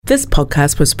This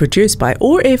podcast was produced by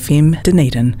OAR FM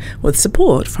Dunedin with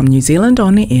support from New Zealand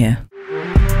On Air.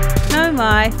 Nau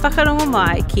mai, whakarongo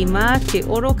mai ki mā te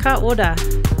oro ka ora.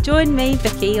 Join me,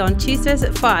 Vicky, on Tuesdays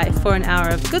at 5 for an hour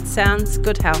of good sounds,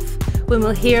 good health, when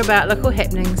we'll hear about local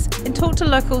happenings and talk to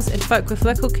locals and folk with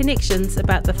local connections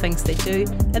about the things they do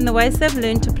and the ways they've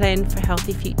learned to plan for a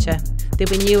healthy future.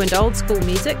 There'll be new and old school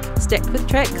music, stacked with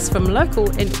tracks from local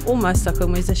and almost local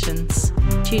musicians.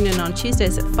 Tune in on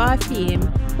Tuesdays at 5 p.m.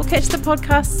 or catch the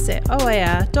podcasts at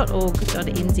oar.org.nz.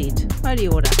 Mauri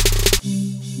ora.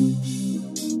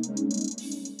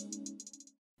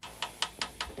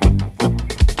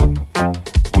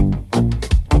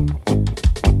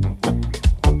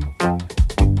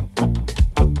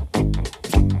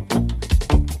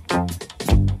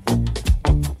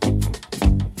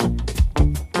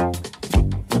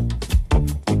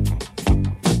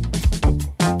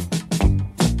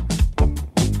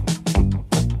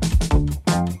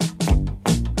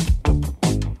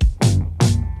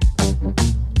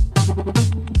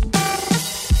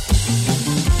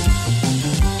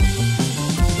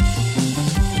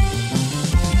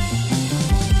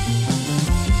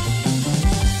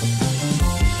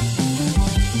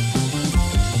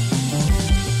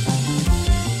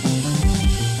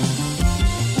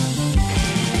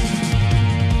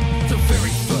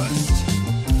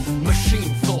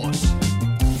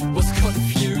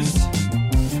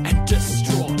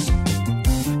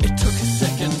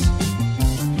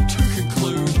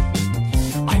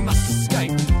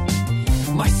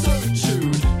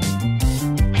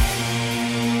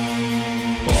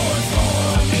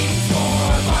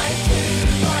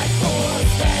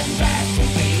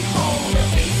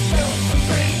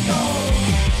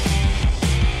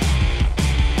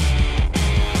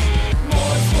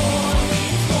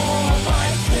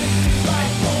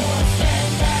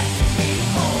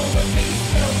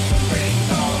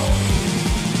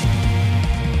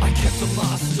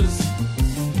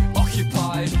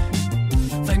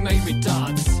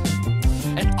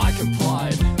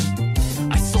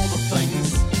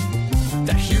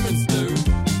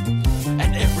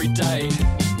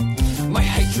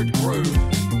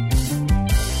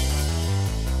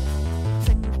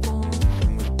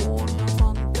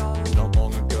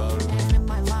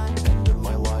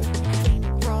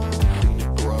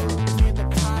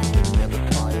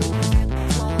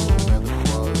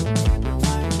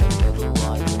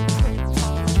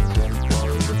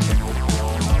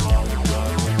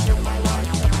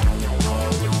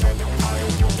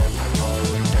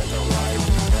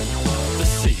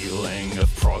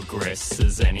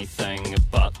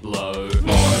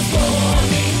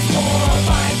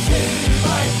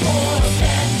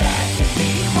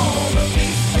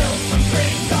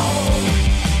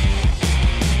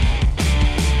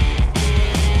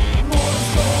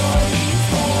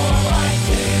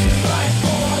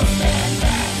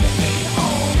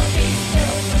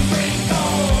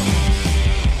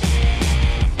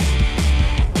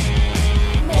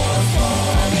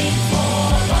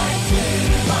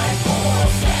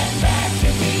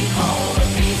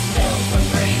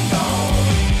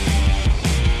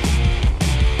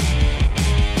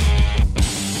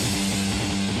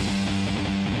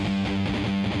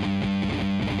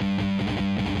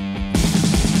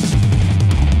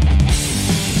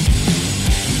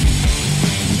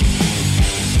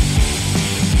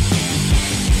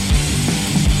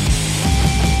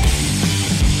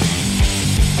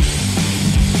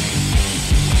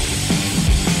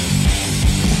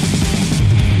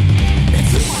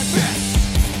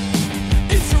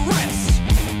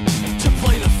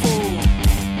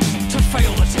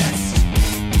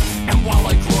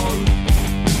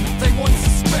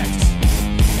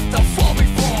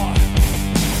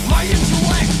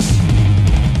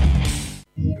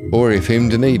 OAR FM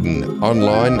Dunedin,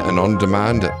 online and on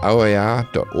demand at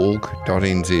oar.org.nz.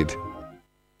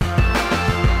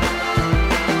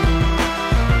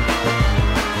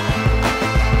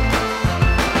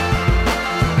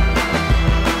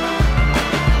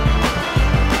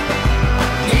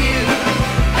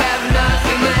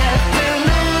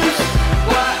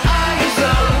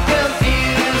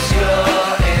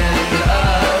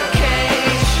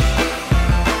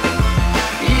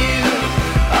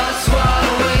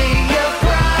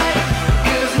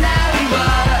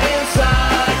 Inside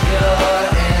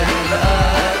your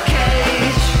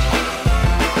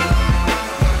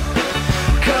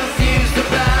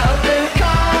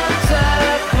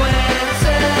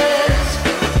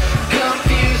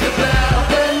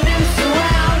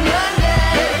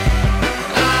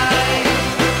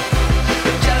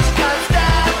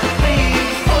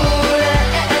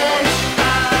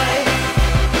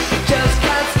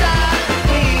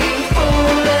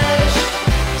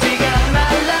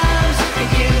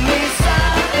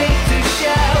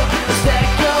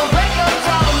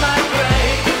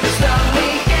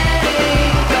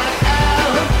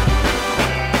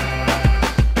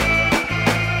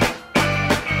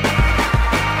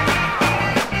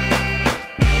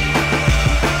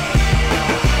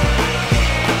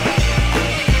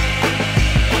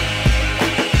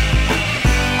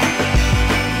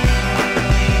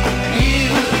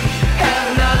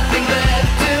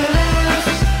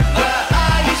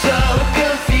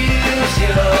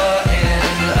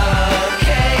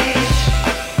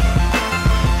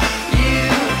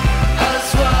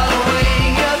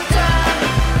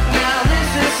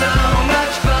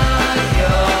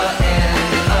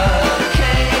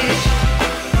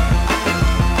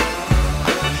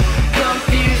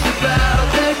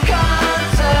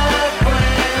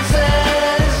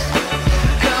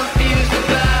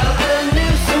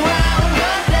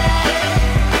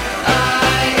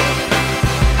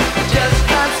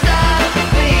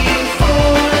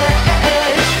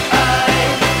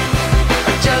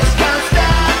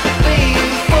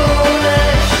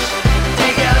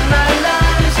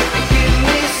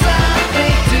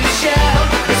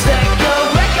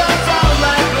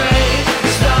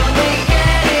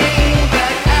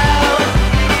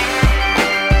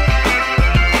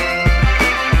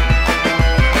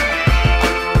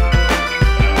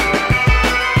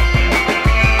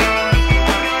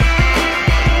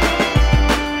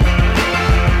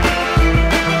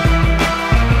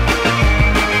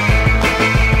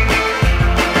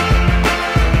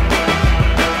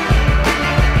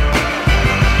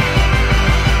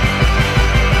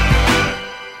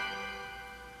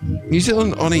New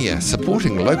Zealand On Air,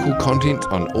 supporting local content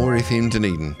on OAR FM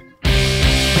Dunedin.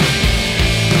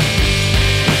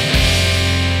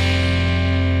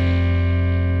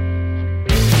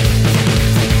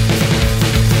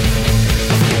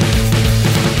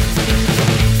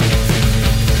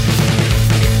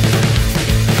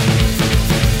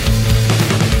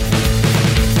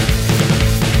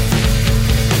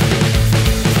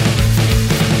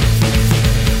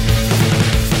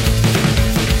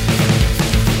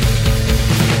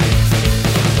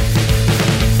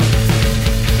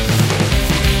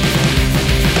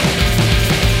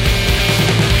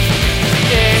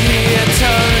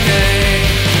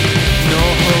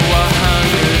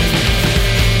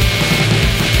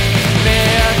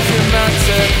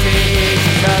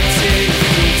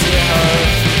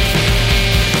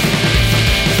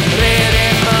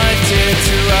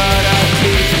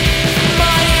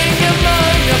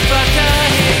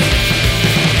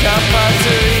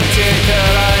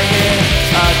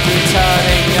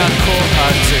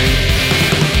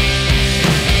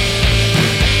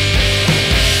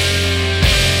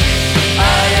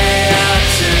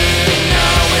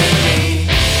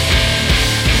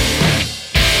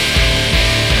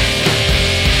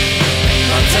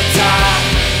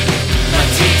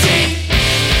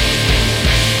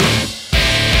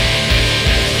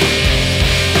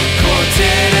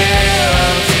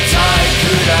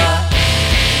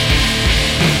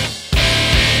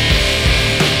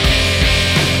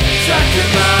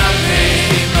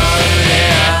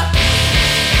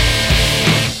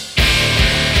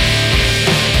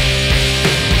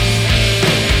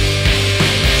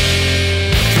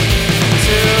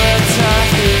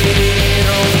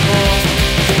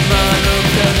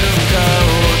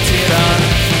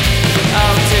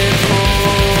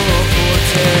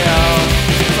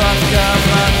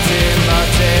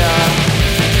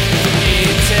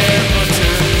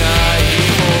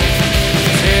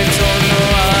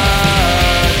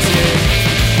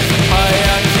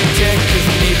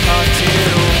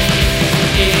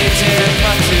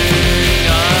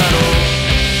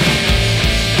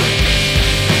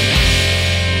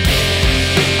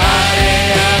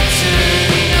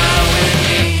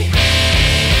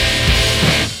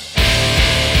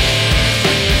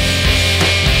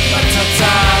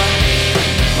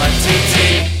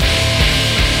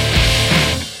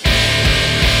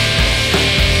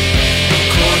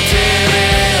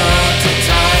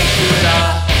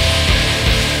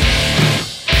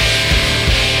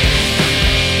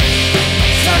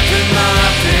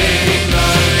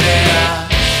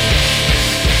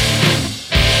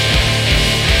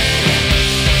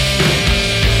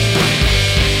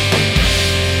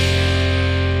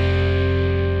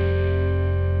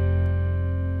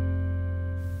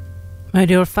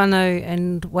 Mōrero whānau,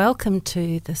 and welcome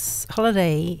to this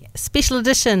holiday special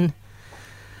edition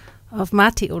of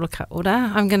Māti Ora Ka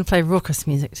Ora. I'm going to play raucous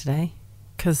music today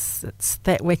because it's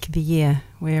that week of the year.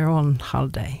 We're on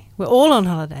holiday. We're all on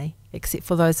holiday except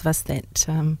for those of us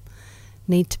that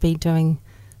need to be doing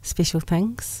special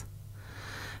things.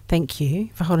 Thank you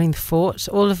for holding the fort.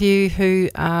 All of you who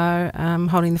are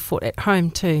holding the fort at home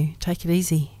too, take it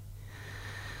easy.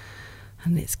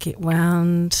 And let's get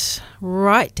wound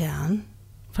right down.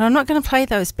 But I'm not going to play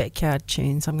those backyard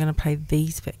tunes. I'm going to play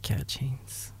these backyard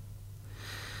tunes.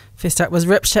 First up was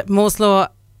Rip Ship Moore's Law.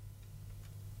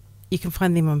 You can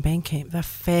find them on Bandcamp. They're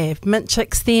fab. Mint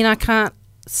Chicks, Then I Can't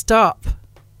Stop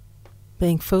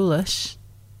Being Foolish.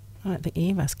 I don't think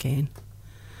any of us can.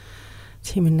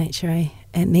 It's human nature, eh?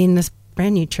 And then this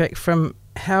brand new track from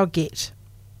Howget,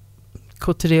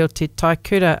 Ko Te Reo Te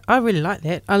Taikura. I really like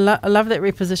that. I love that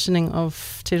repositioning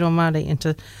of Te Reo Māori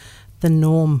into the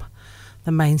norm,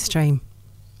 the mainstream.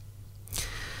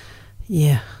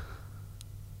 Yeah.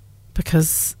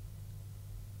 Because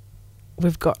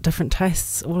we've got different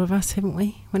tastes, all of us, haven't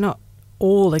we? We're not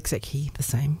all exactly the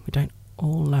same. We don't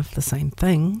all love the same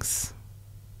things.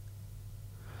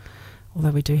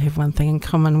 Although we do have one thing in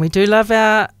common. We do love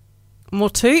our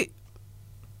motu.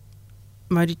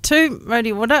 Mauri tū,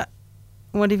 mauri ora.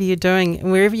 Whatever you're doing,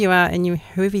 wherever you are and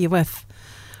whoever you're with,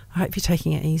 I hope you're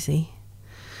taking it easy.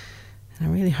 And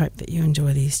I really hope that you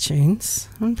enjoy these tunes.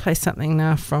 I'm going to play something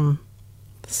now from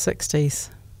the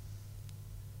 60s.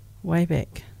 Way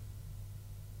back.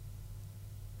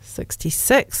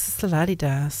 66, it's the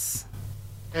La-di-das.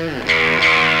 She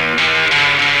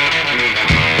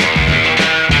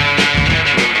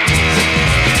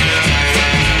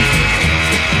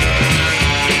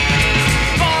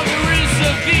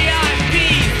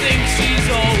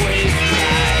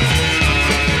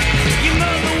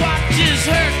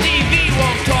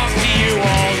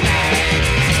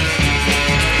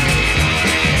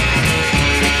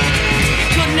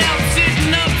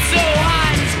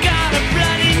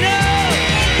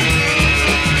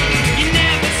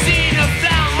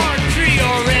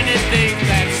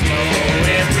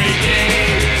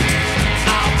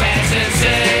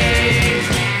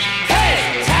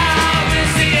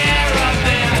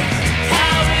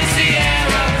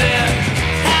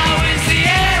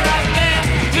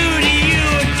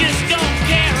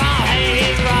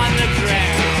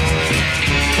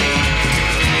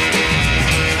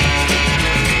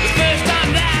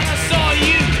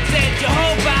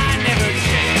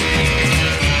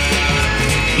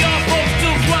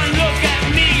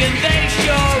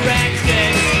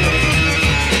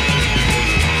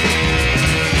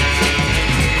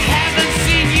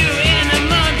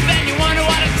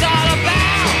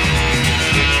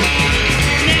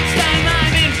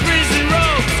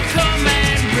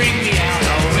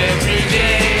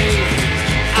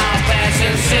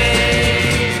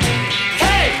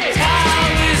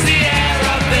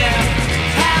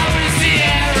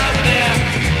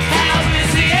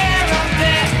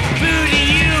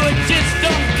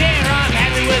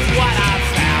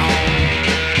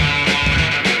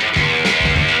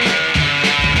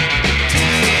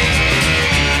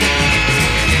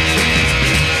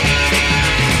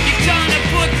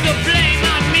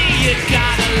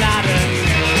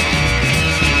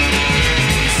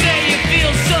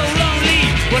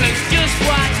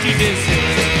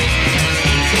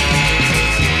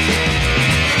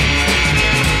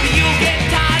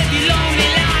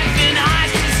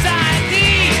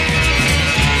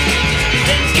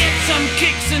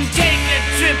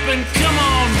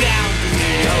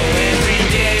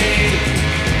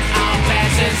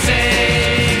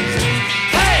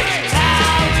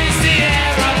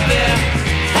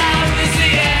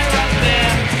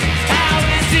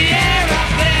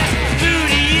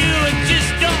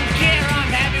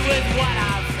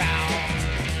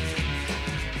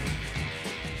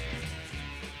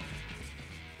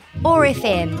OAR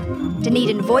FM,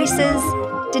 Dunedin Voices,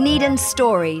 Dunedin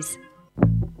Stories.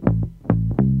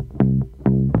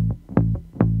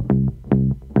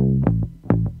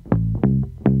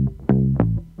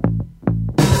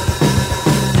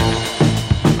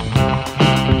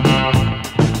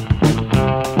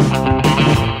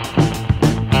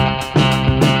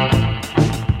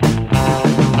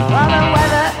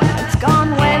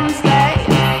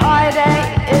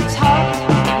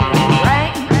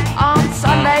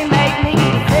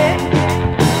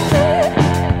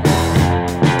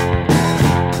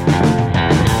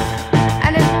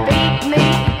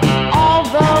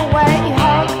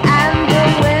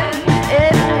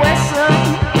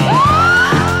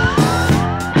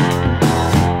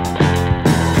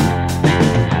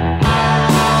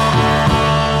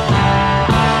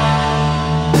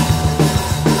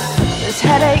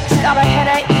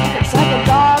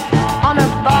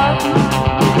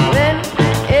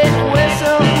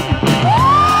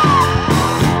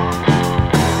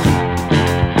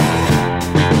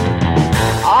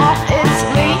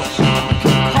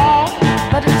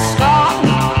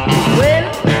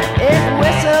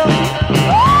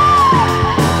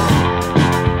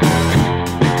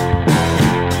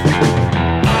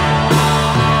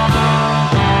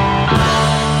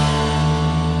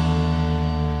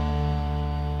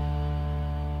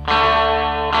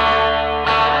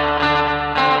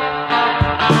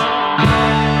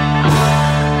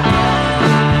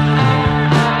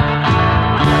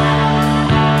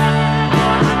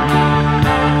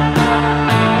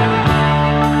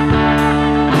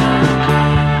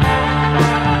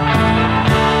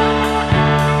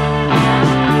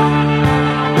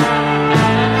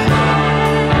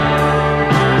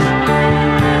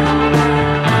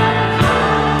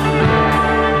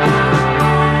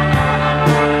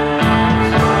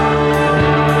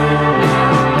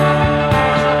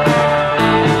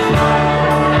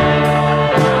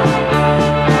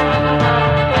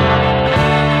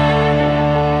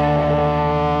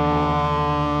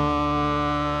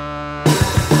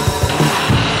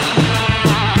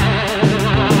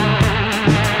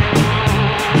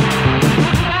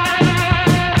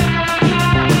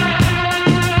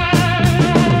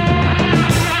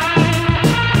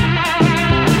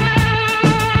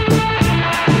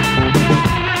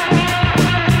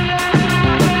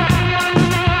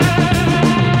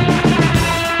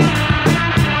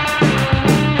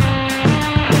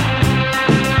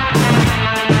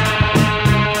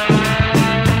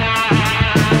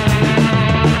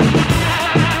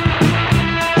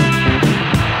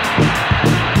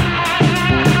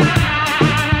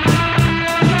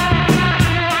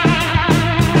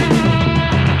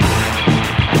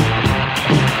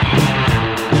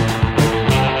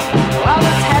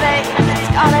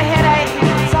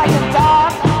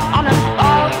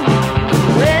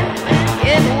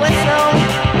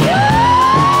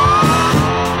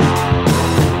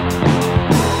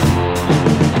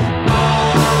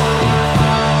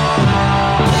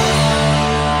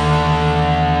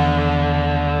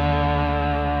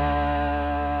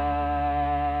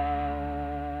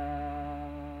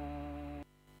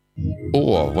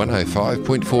 OAR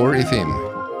 105.4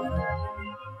 FM.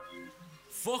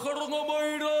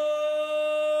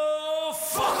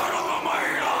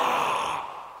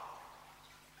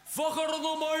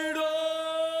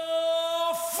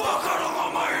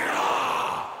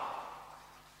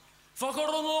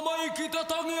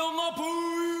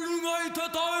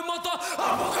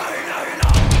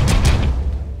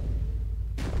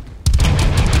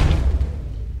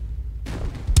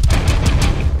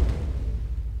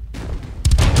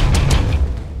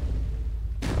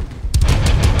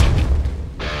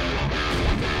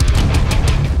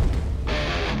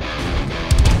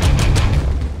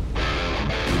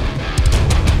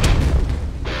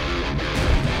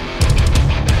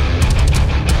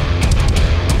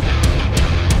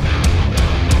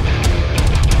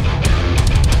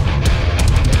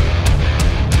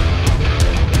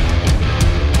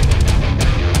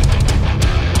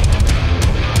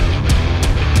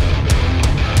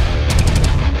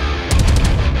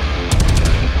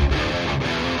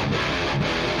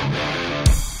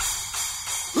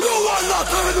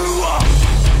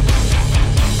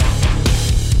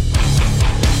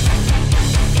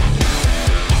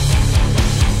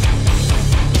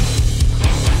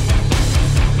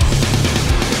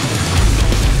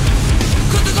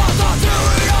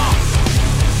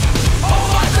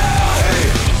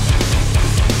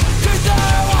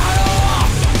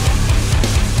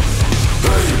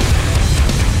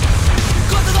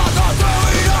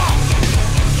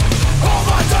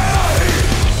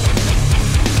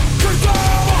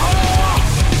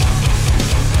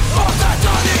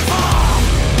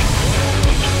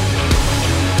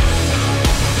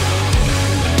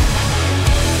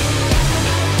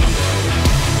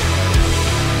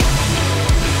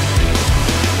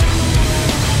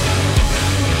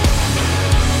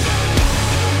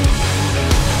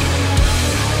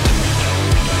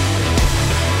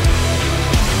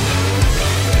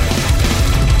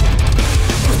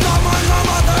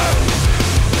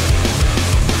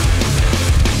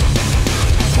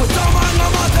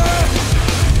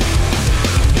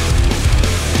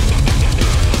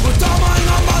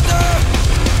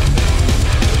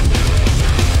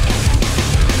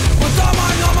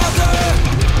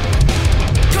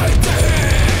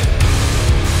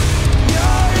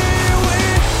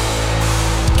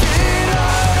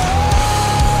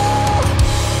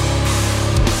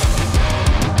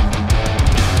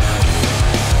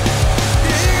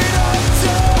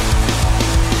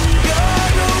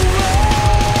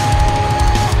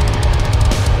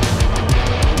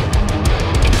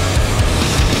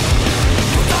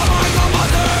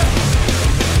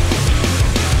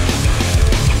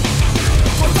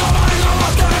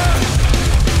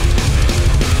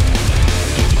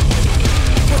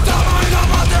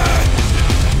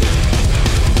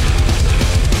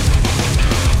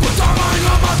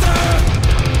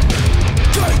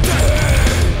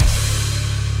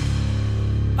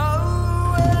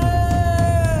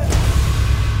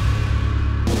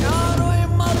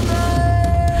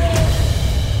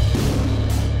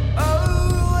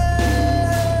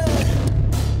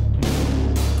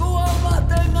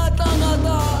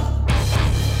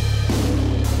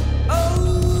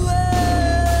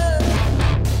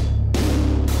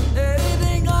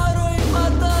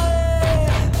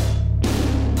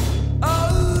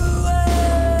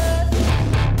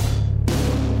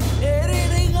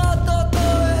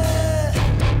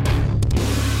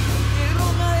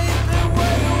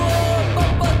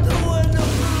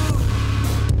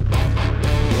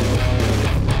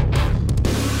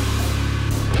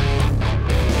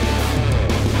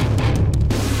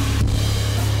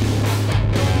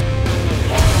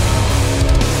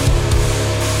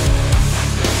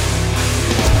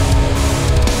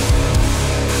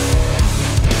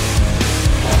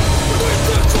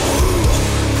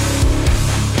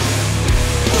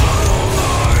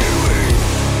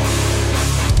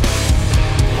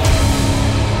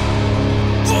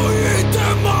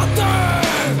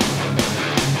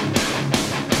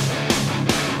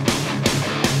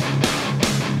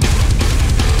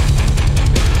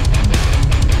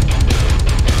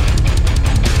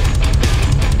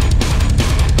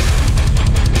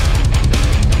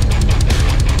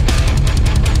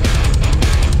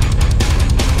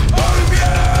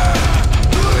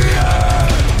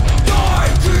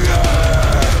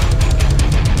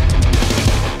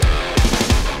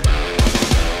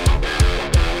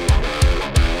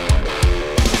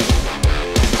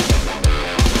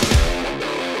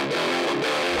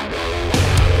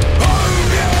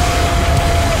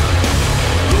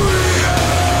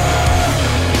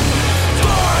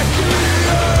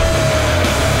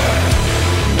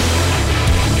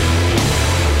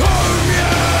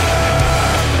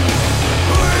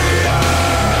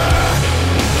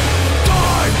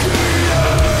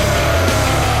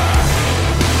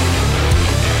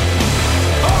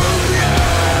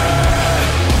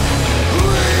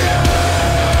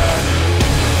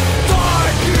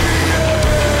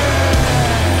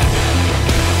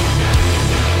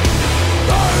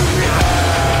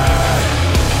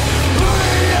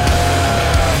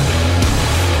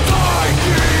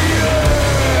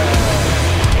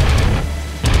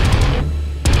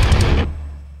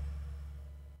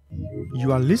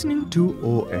 You are listening to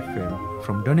OFM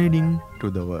from Dunedin to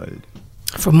the world.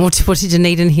 From Motipoti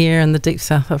Dunedin here in the deep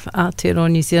south of Aotearoa,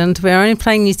 New Zealand. We're only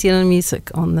playing New Zealand music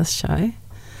on this show,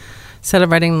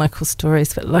 celebrating local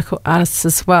stories but local artists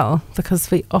as well,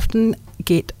 because we often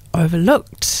get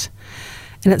overlooked.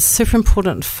 And it's super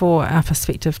important for our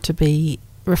perspective to be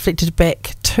reflected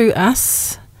back to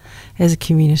us as a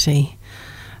community.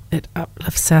 It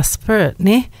uplifts our spirit,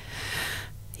 ne?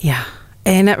 Yeah.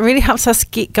 And it really helps us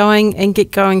get going and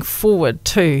get going forward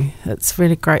too. It's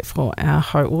really great for our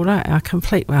hau ora, our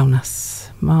complete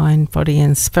wellness, mind, body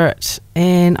and spirit.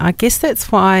 And I guess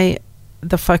that's why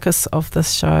the focus of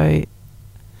this show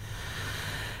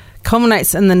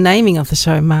culminates in the naming of the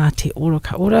show, Mā Te Oro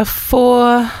Ka Ora,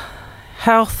 for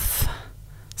health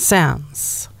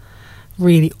sounds.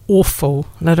 Really awful,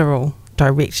 literal,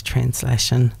 direct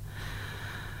translation.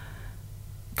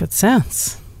 Good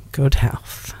sounds, good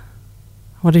health.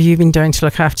 What have you been doing to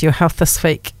look after your health this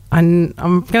week? I'm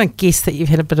going to guess that you've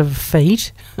had a bit of a feed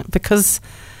because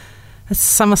the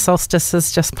summer solstice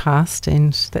has just passed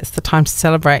and that's the time to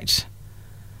celebrate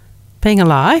being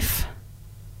alive,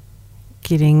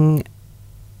 getting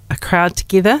a crowd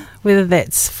together, whether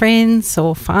that's friends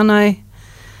or whānau,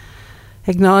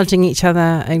 acknowledging each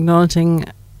other, acknowledging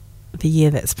the year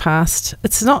that's passed.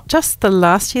 It's not just the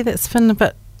last year that's been a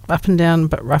bit up and down, a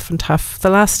bit rough and tough.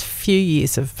 The last few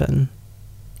years have been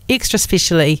extra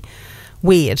specially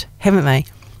weird, haven't they?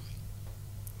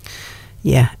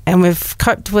 Yeah, and we've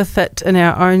coped with it in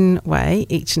our own way,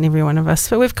 each and every one of us,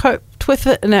 but we've coped with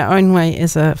it in our own way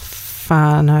as a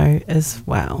whānau as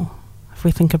well. If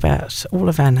we think about all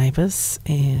of our neighbours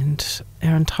and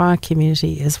our entire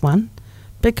community as one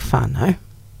big whānau,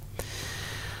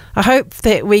 I hope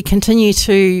that we continue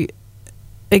to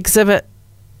exhibit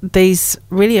these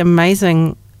really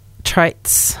amazing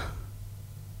traits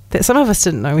that some of us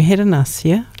didn't know we had in us,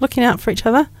 yeah? Looking out for each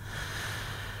other,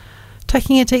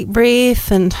 taking a deep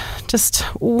breath and just,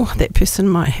 that person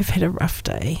might have had a rough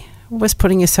day. Always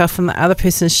putting yourself in the other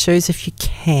person's shoes if you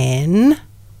can.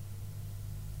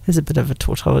 There's a bit of a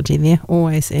tautology there,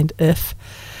 always and if.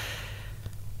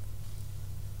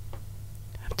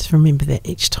 I have to remember that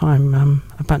each time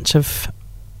a bunch of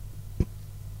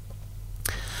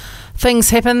things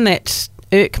happen that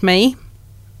irk me,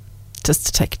 just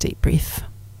to take a deep breath.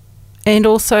 And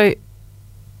also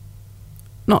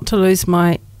not to lose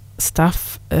my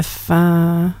stuff if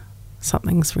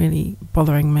something's really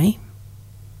bothering me.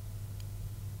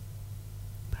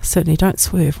 Certainly don't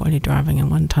swerve while you're driving a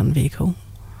 1-ton vehicle.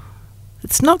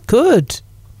 It's not good.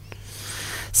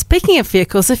 Speaking of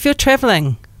vehicles, if you're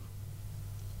travelling,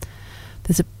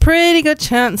 there's a pretty good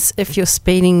chance if you're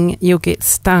speeding you'll get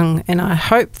stung, and I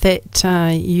hope that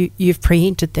you've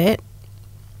preempted that.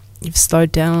 You've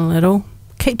slowed down a little.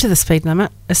 Keep to the speed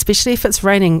limit, especially if it's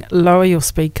raining. Lower your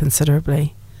speed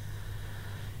considerably.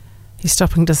 Your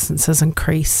stopping distances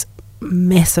increase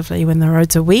massively when the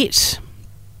roads are wet.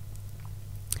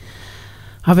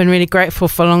 I've been really grateful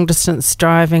for long distance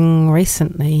driving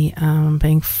recently,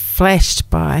 being flashed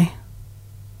by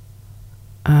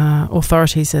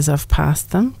authorities as I've passed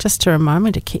them, just to remind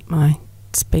me to keep my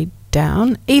speed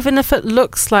down, even if it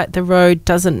looks like the road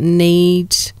doesn't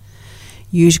need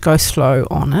you to go slow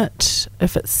on it.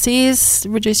 If it says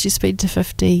reduce your speed to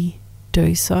 50,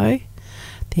 do so.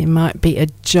 There might be a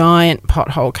giant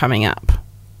pothole coming up.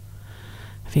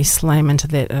 If you slam into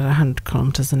that at 100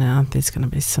 kilometres an hour, there's going to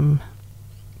be some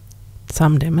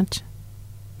damage,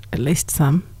 at least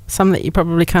some that you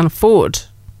probably can't afford.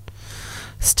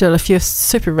 Still, if you're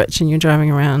super rich and you're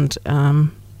driving around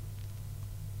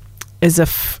as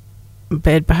if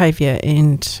bad behaviour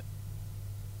and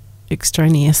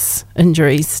extraneous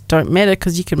injuries don't matter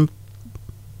because you can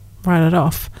write it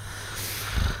off.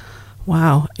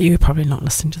 Wow, you're probably not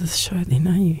listening to this show then,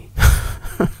 are you?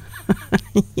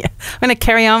 Yeah, I'm going to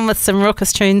carry on with some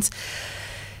raucous tunes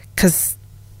because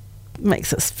it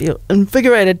makes us feel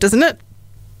invigorated, doesn't it?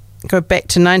 Go back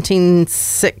to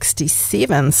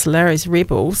 1967, Solari's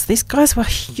Rebels. These guys were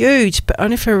huge, but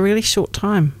only for a really short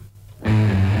time.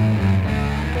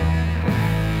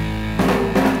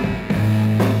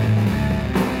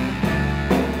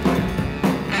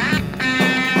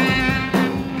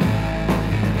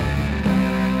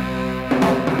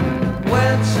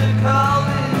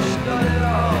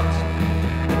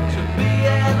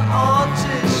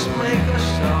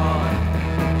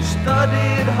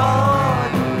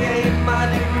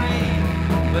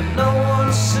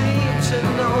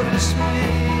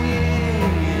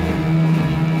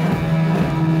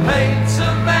 Paint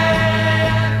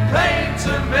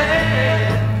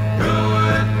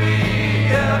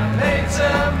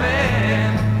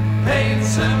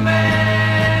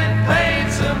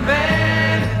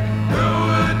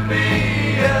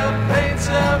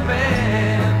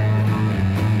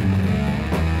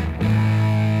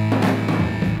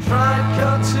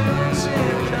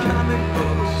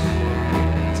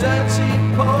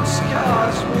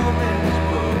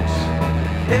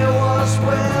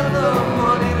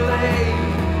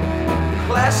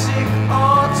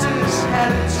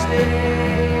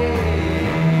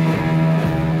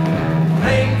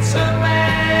a man.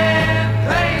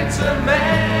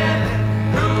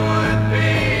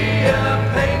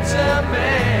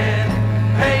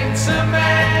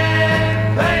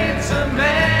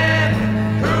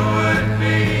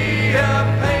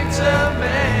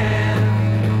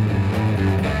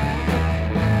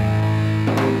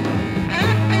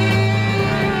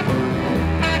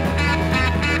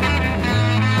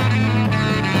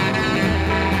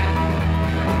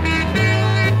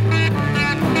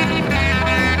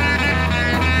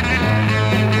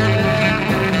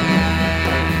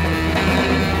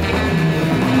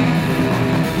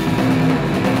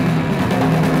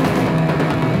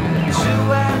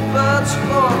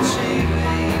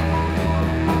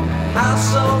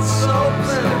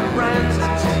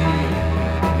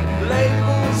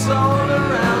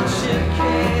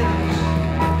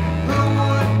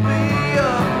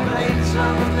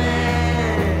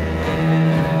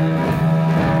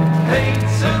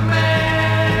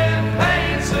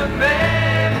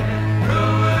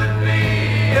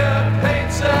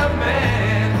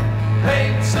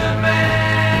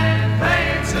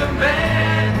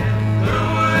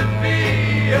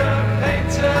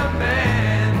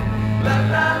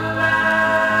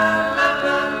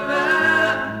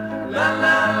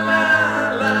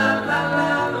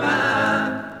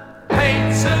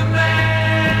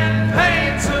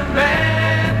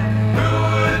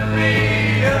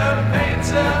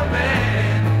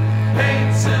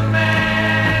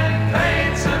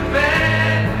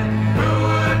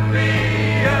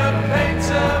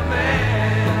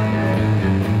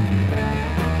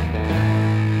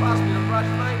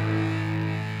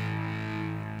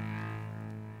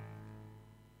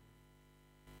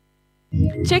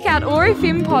 Check out OAR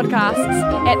FM podcasts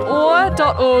at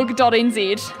oar.org.nz.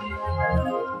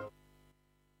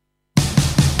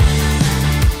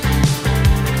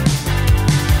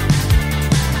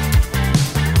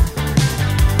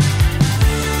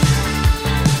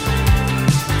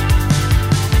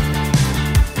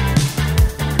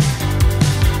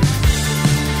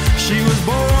 She was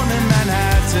born in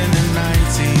Manhattan in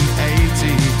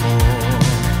 1984.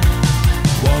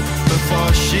 Walked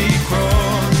before she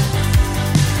crawled.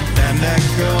 Damn, that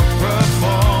girl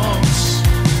performs.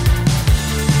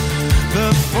 The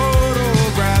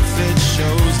photograph, it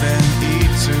shows them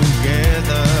eat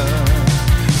together.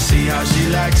 See how she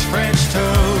likes French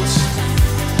toast.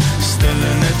 Still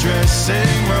in the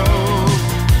dressing robe.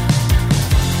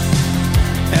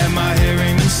 Am I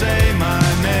hearing them say my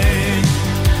name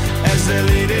as they're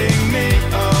leading me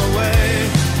away?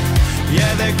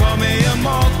 Yeah, they call me a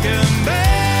mockingbird.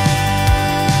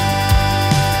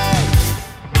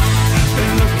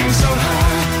 Been looking so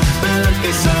high, been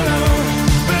looking so low,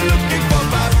 been looking for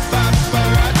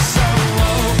paparazzo.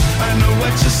 I know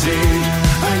what you see,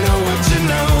 I know what you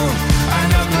know, I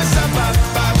know 'cause I'm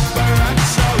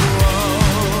paparazzo.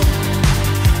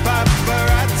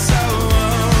 Paparazzo,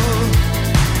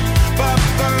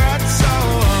 paparazzo,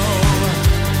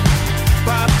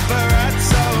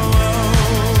 paparazzo.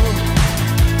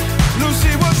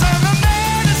 Lucy was on the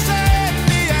medicine,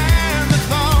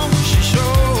 Neanderthal. She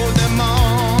showed them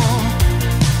all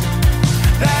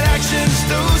that actions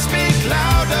do speak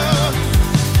louder.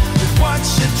 Once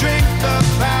you drink the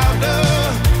powder,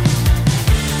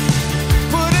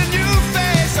 put a new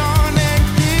face on and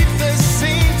keep the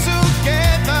scene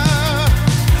together.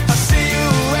 I see you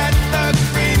at the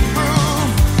green room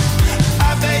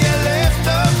after you left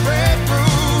the bread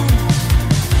room.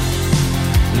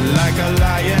 Like a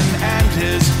lion and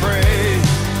his prey,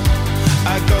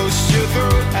 I ghost you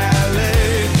through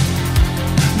LA.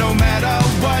 No matter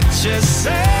what you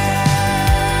say,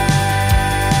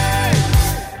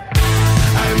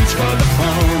 I reach for the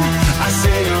phone, I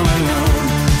say you're alone.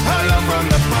 Hello from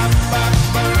the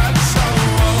paparazzo.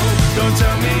 Don't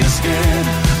tell me you're scared,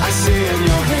 I see in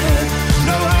your head.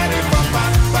 No hiding from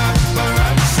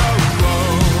paparazzo.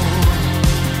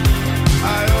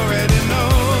 I already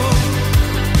know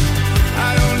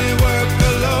I only work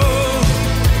alone.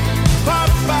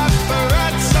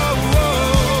 Paparazzo,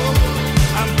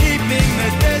 I'm keeping the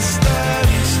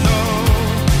distance. No,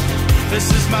 this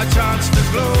is my chance to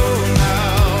glow now.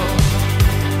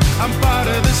 I'm part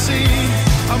of the scene,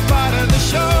 I'm part of the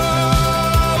show.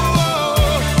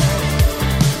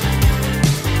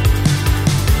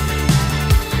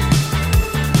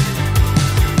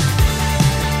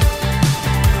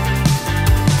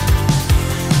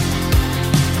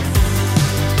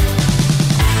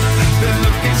 Been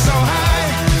looking so high,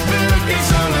 been looking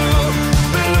so low,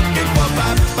 been looking for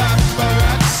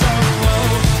paparazzo.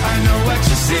 I know what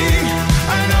you see,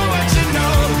 I know what you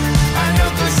know, I know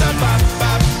 'cause I'm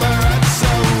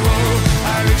paparazzo.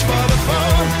 I reach for the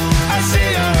phone, I see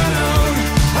you're alone.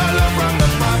 Hello from the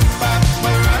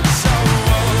paparazzo.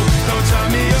 Don't tell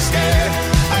me you're scared,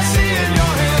 I see in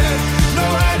your head. No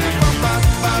hiding from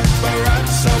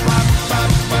paparazzo,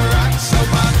 paparazzo,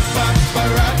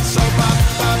 paparazzo,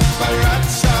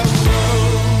 paparazzo.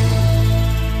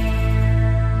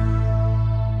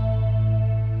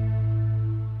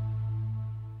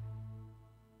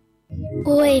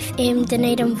 OFM,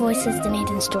 Dunedin Voices,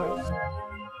 Dunedin Stories.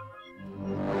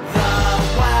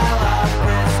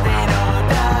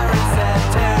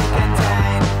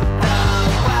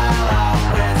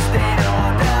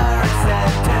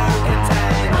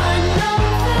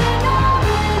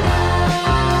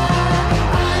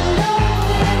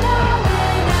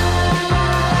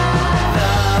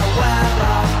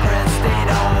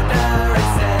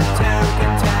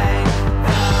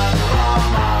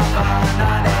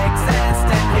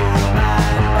 Non-existent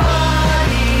human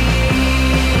body.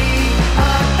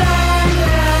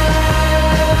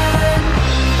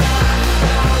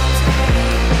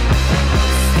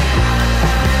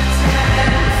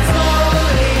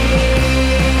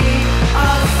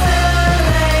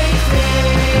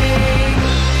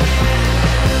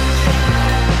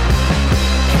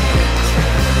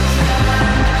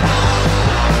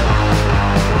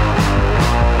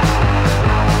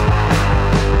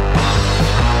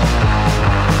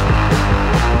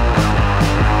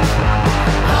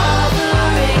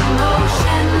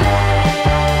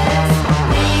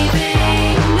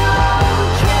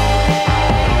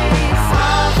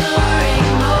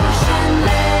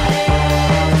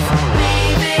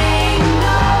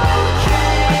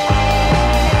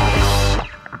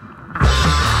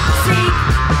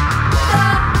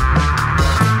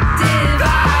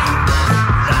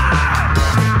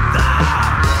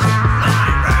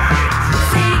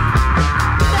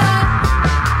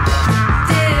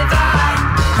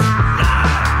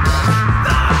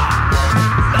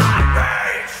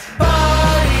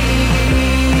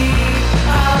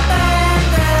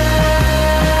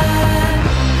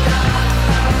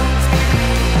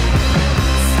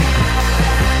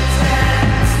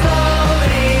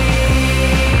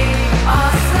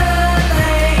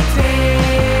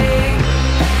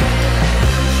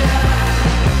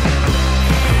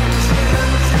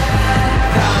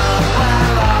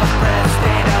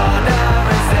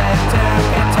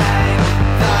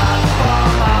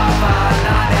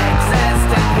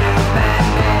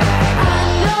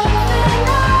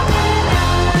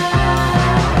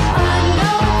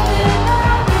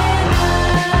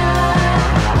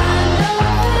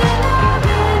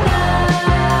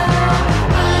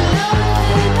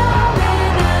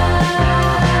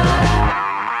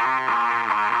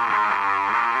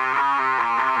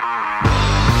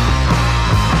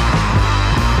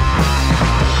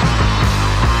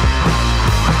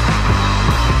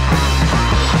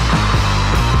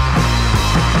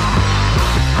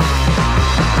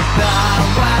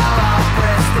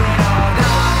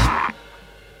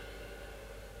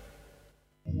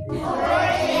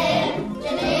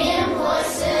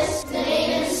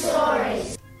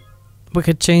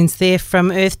 wicked tunes there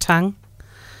from Earth Tongue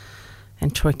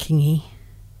and Troy Kingi.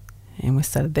 And we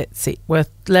started that set with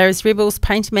Larry's Rebels,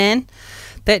 Paint Man.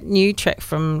 That new track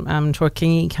from Troy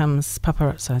Kingi comes,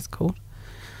 Paparazzo it's called,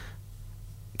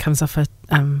 comes off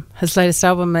his latest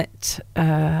album. It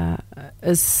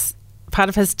is part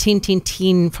of his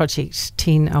 10-10-10 project,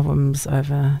 10 albums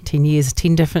over 10 years,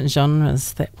 10 different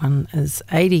genres. That one is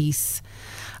 80s.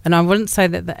 And I wouldn't say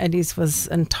that the 80s was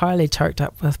entirely choked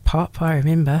up with pop. I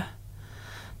remember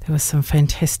there was some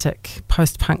fantastic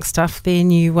post-punk stuff there,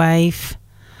 new wave.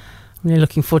 I'm really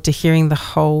looking forward to hearing the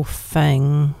whole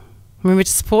thing. Remember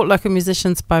to support local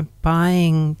musicians by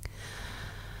buying.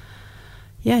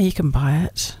 Yeah, you can buy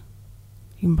it.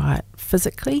 You can buy it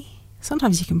physically.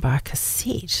 Sometimes you can buy a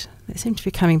cassette. They seem to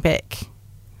be coming back.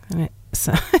 And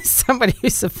so, somebody who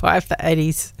survived the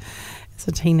 80s as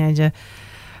a teenager,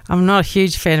 I'm not a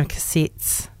huge fan of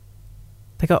cassettes.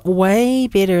 They got way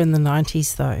better in the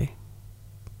 90s though.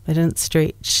 They didn't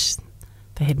stretch.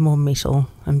 They had more metal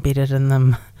embedded in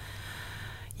them.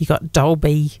 You got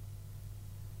Dolby.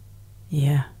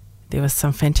 Yeah, there was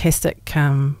some fantastic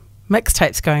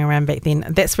mixtapes going around back then.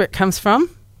 That's where it comes from,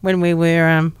 when we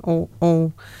were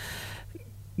all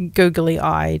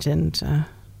googly-eyed and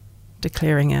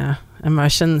declaring our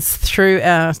emotions through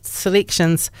our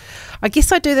selections. I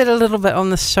guess I do that a little bit on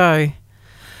this show,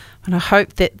 and I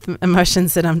hope that the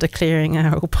emotions that I'm declaring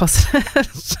are all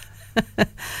positive.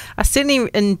 I certainly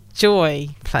enjoy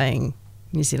playing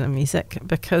New Zealand music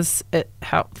because it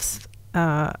helps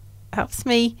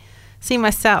me see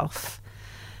myself,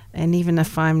 and even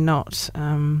if I'm not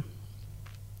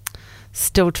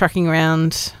still trucking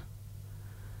around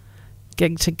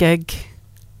gig to gig,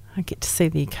 I get to see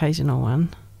the occasional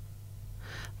one.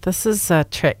 This is a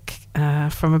track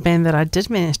from a band that I did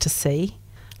manage to see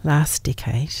last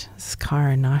decade. This is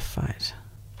Cairo Knife Fight.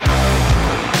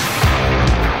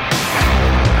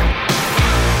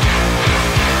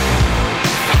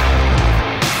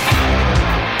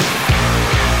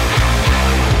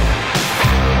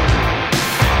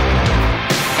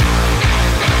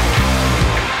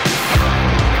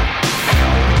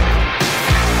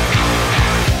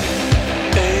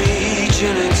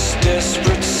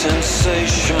 Desperate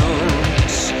sensations,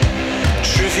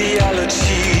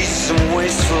 trivialities and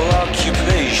wasteful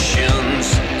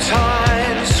occupations. Time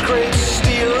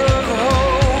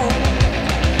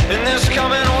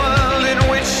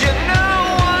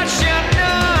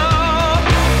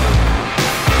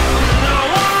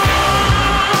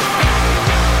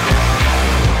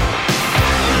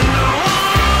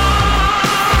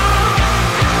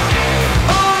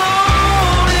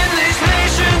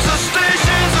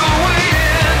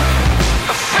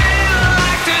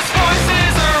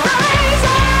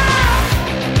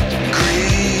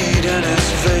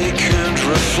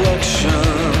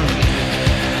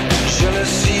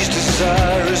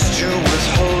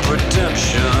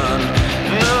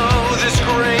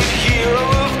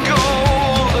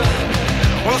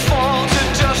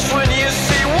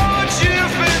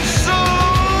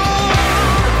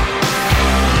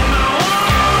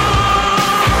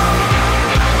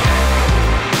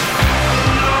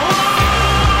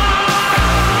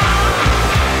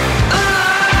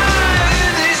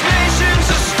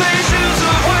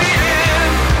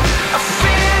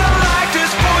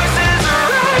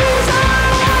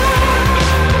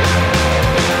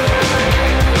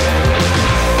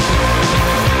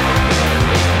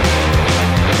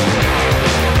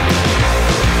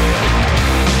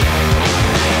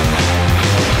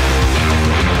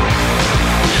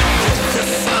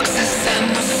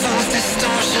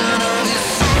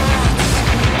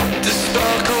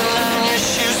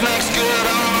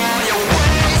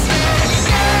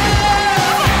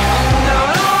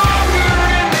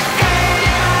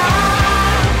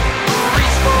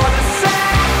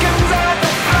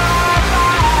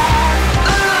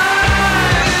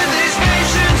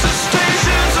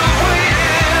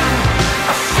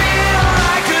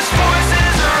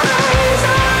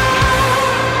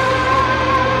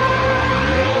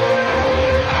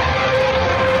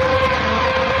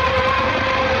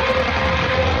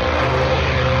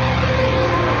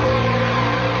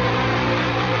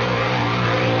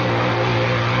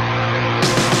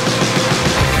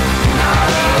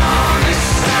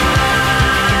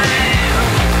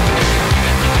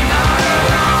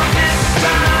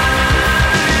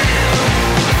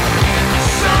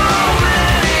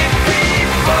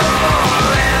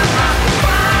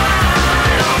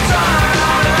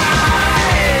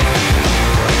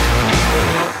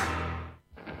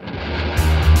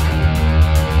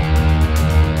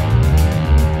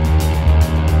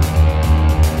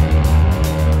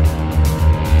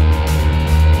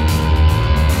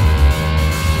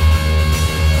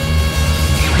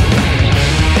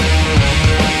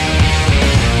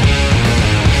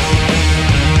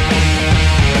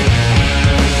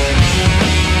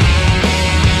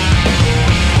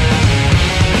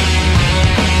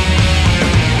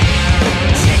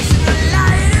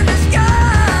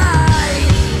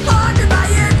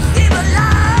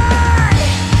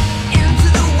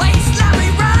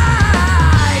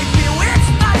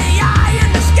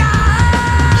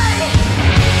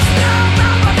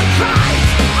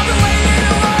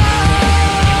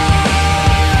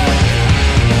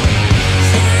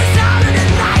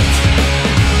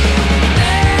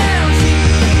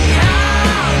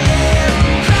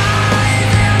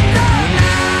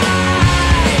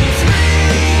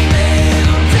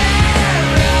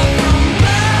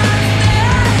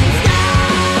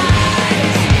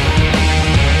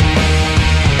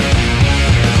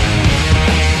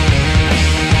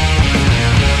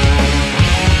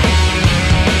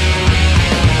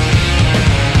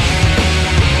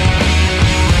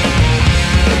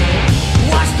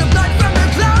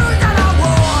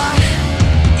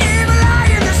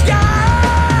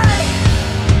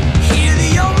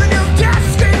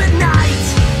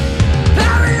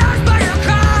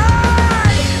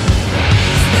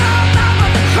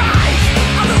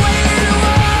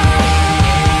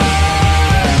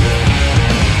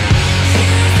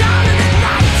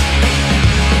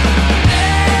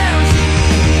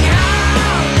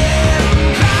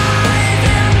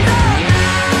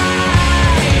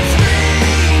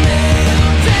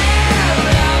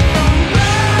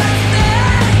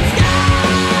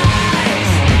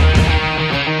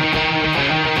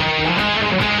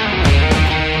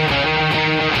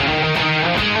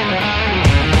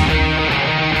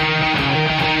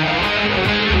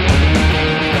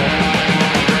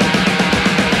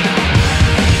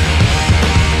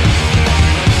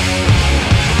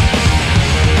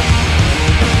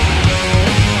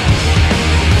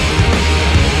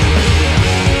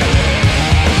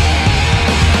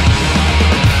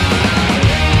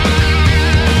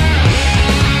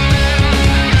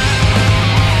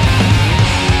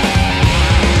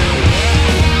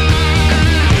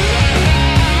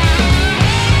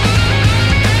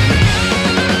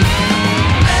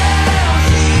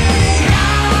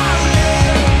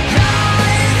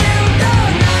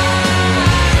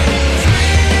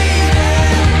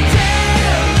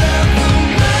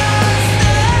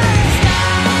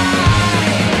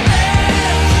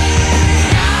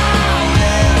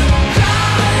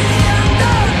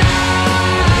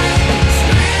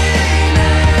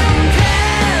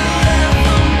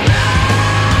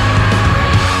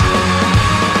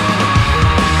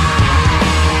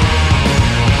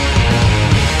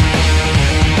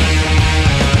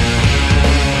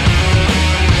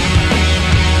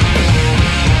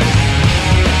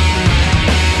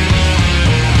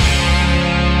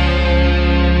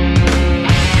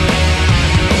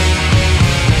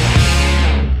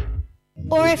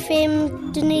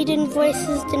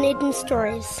Voices, Dunedin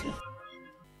Stories.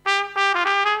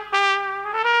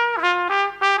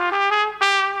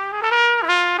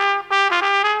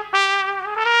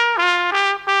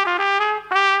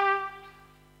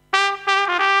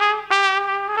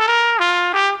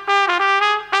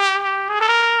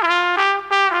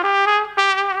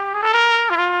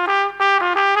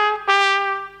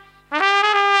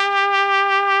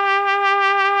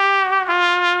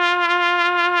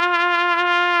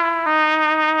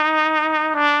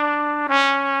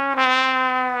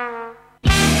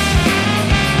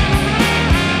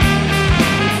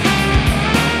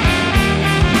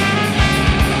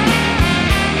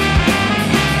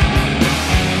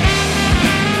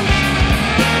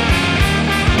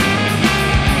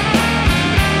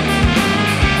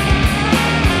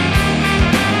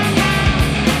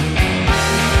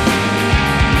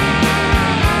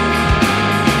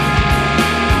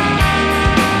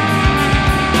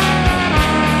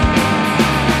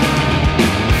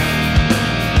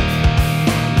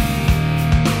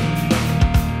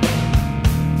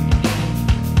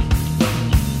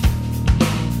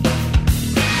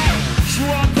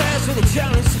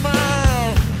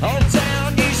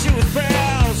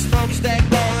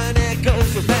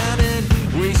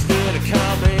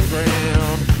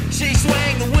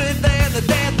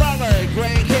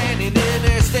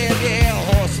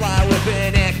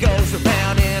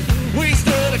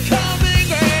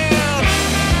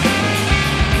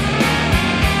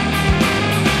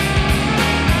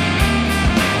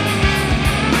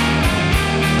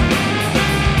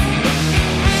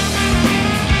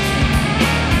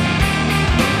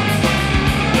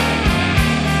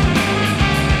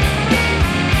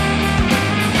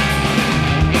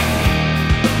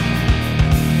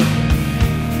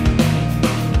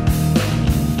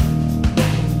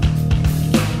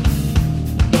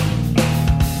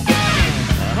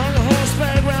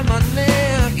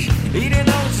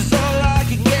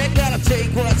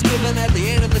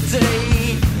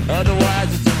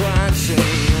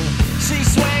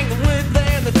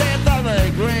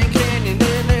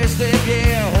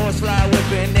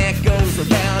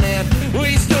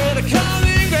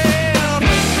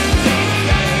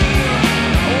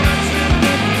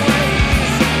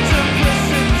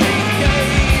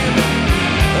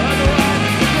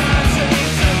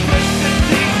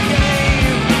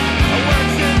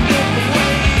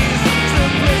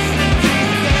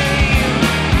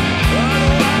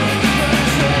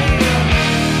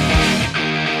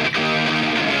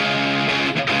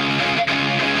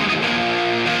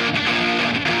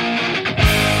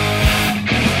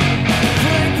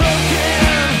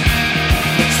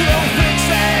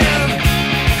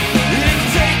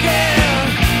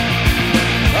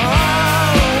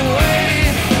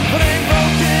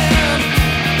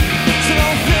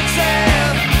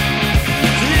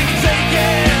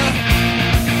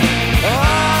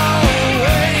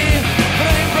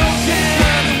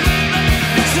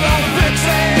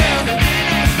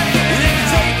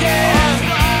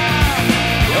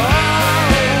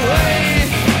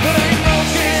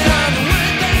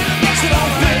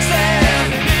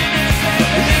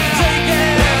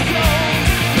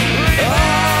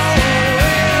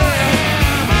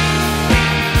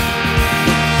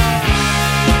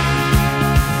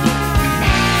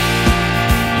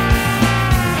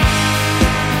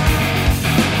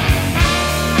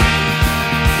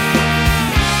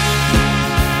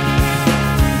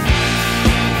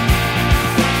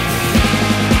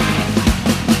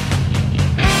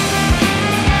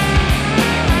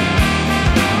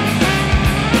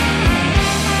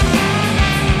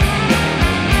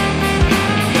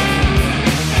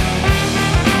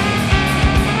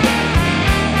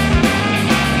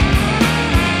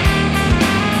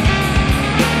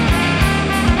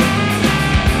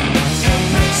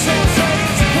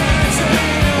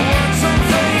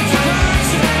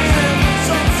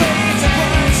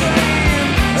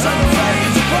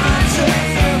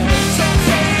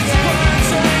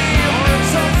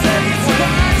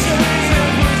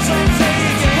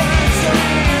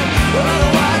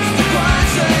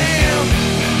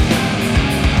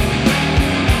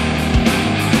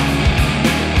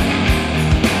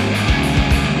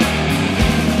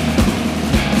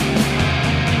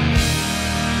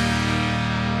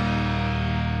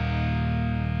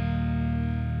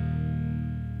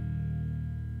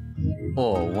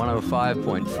 or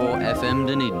 105.4 FM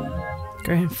Dunedin.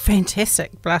 Great,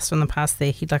 fantastic blast from the past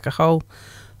there. He'd like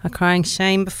a crying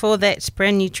shame. Before that,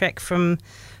 brand new track from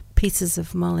Pieces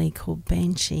of Molly called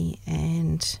Banshee,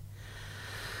 and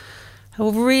A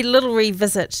little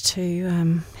revisit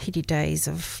to heady days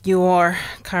of your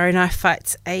Kauri Knife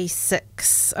Fights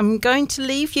A6. I'm going to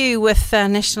leave you with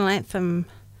National Anthem.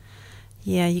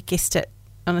 Yeah, you guessed it,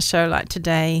 on a show like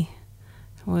today.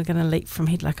 We're going to leap from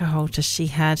Head Like a Hole to She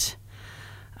Had.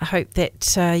 I hope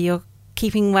that you're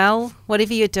keeping well,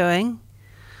 whatever you're doing.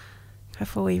 Go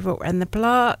for a wee walk around the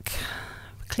block,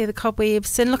 clear the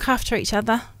cobwebs, and look after each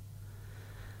other.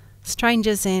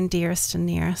 Strangers and dearest and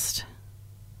nearest.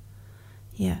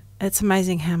 Yeah, it's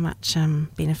amazing how much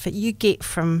benefit you get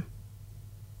from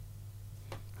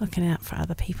looking out for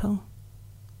other people.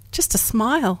 Just a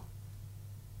smile.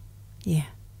 Yeah.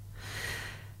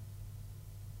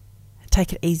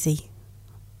 Take it easy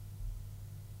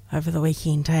over the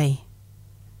weekend, eh?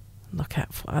 Look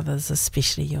out for others,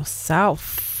 especially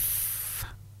yourself.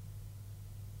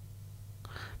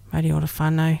 Mauri ora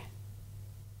whānau.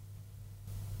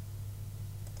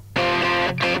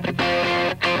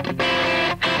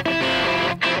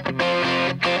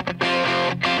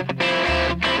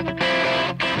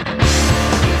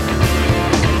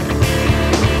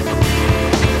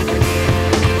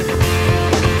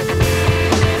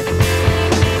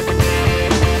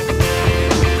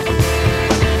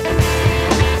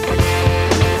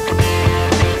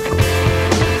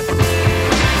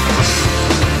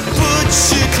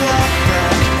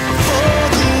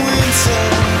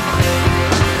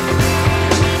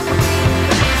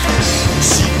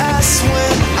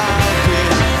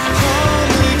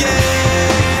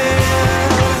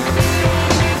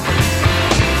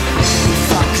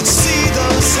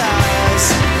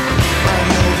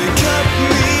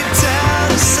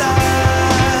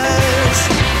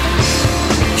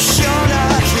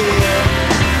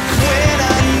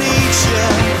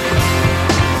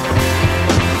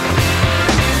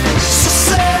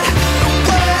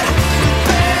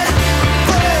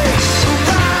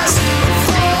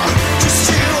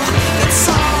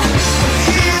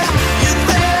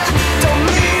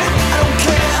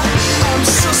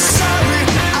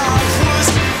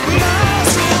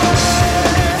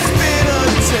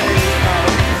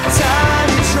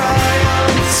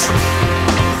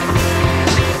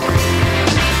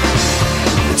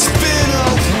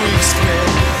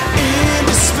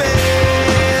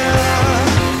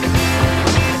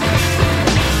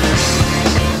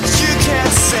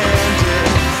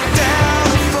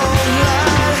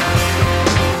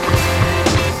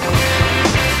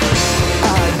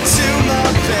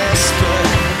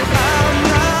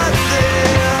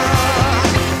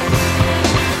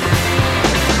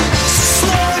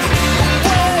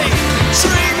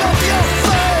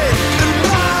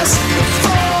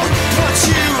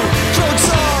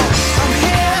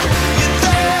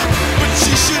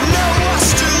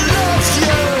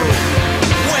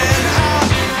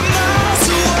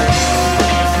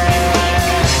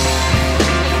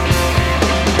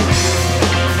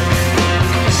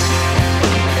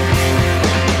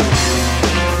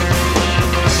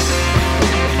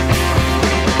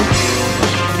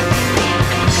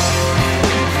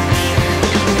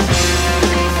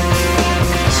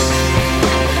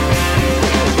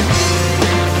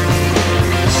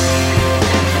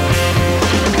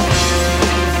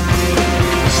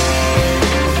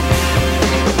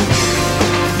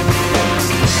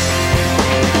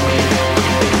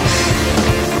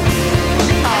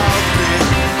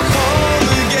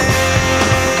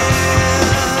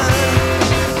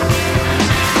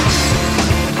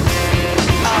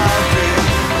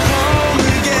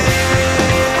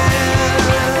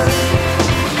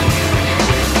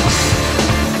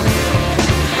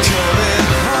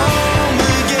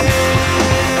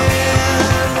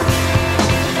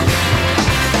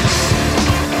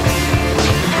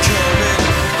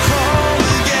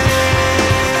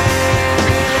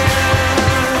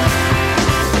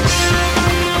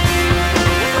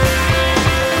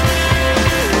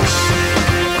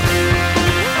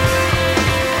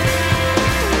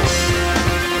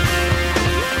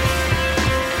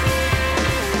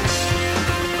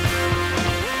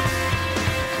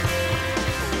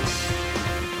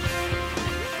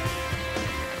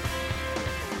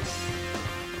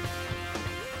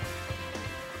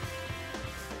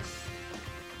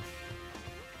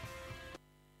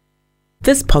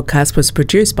 This podcast was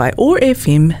produced by OAR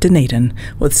FM Dunedin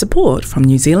with support from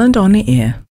New Zealand On Air.